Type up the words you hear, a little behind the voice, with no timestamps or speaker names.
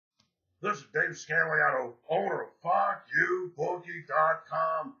This is Dave Scanliato, owner of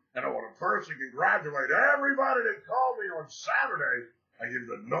FuckYouBookie.com, and I want to personally congratulate everybody that called me on Saturday. I give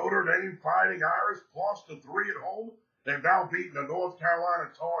the Notre Dame Fighting Irish plus the 3 at home. They've now beaten the North Carolina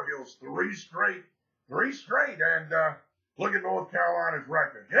Tar Heels 3 straight, and look at North Carolina's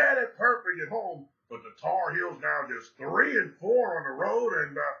record. Yeah, they're perfect at home, but the Tar Heels now just 3-4 on the road,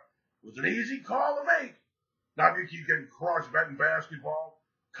 and it was an easy call to make. Now, if you keep getting crushed betting basketball,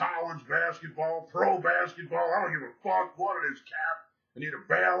 college basketball, pro basketball, I don't give a fuck what it is, Cap. You need a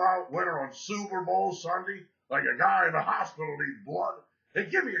bailout winner on Super Bowl Sunday, like a guy in the hospital needs blood. Hey,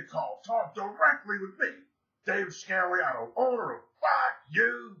 give me a call. Talk directly with me, Dave Scanliato, owner of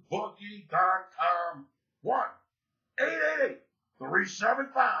FuckYouBookie.com.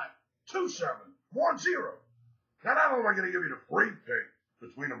 1-888-375-2710. Now, not only am I going to give you the free pick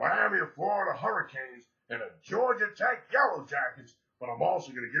between the Miami of Florida Hurricanes and the Georgia Tech Yellow Jackets, but I'm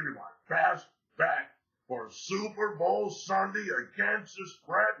also going to give you my best bet for Super Bowl Sunday against the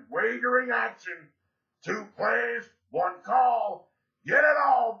spread wagering action. 2 plays, 1 call. Get it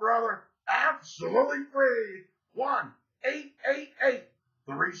all, brother. Absolutely free.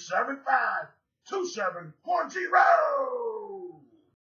 1-888-375-2710.